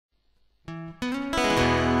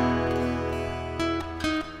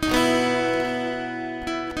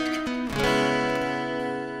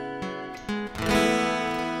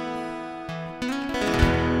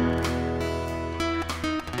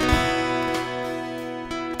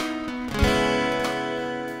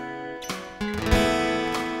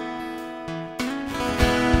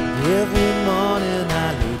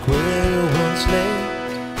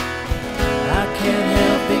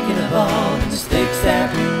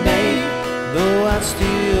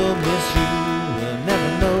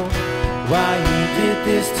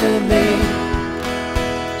this to me.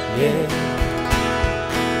 Yeah.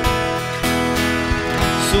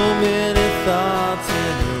 So many thoughts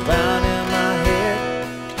in around in my head.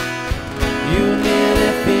 You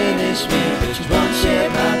nearly finished me, but you won't share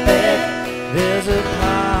my bed. There's a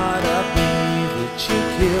part of me that you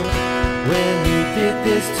killed when you did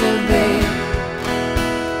this to me.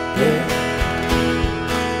 Yeah.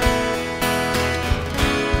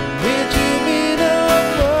 Did you mean a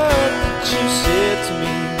word that you said to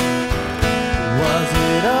me? Was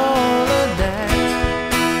it all an act?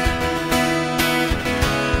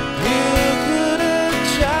 You could have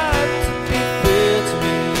tried to be fair to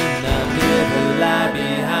me, not never lie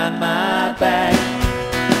behind my back.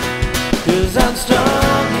 'Cause I'm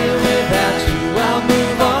strong here without you, I'll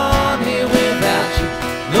move on here without you.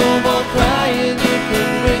 No more crying, you can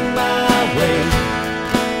bring my way.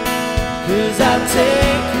 'Cause I've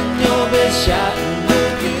taken your best shot, and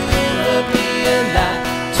look, you hurt me a lot.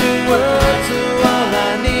 2 words are all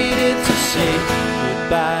I needed to say.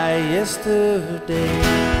 Goodbye yesterday.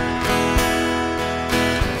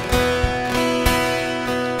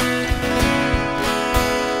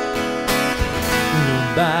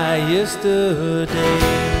 By yesterday.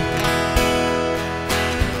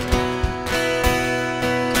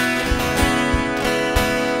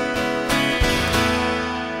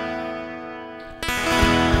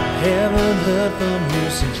 Haven't heard from you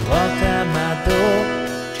since you walked out my door.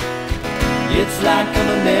 It's like I'm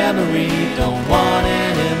a memory, don't want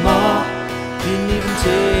anymore. Didn't even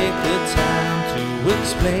take the time to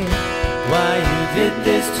explain why you did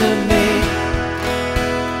this to me.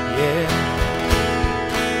 Yeah.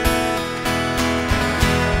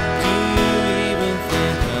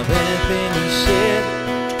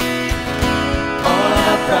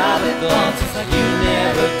 Private thoughts, it's like you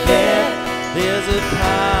never cared. There's a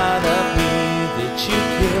part of me that you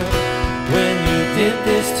killed when you did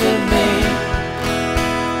this to me.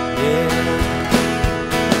 Yeah.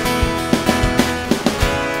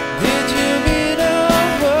 Did you mean a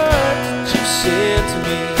word that you said to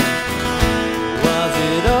me? Was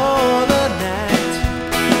it all a night?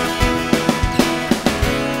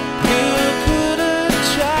 You could have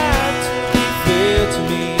tried to be fair to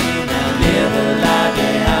me, now never lie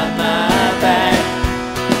behind my back.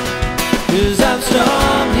 'Cause I'm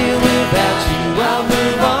strong here without you, I'll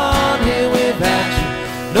move on here without you.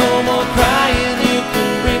 No more crying, you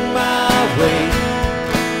can bring my way.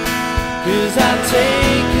 'Cause I've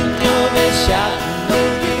taken your best shot, and know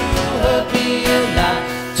you hurt me a lot.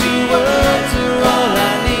 2 words are all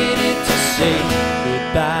I needed to say.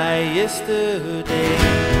 Goodbye yesterday.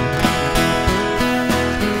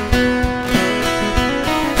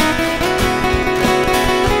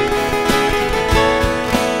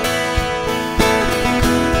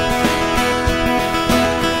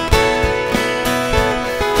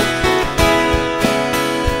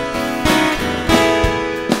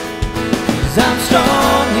 I'm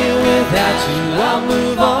strong here without you, I'll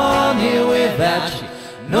move on here without you.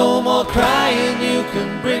 No more crying, you can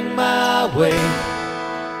bring my way.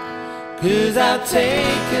 'Cause I've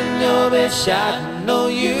taken your best shot, and know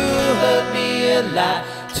you hurt me a lot.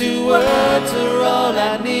 2 words are all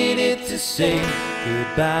I needed to say.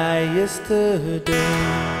 Goodbye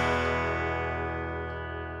yesterday.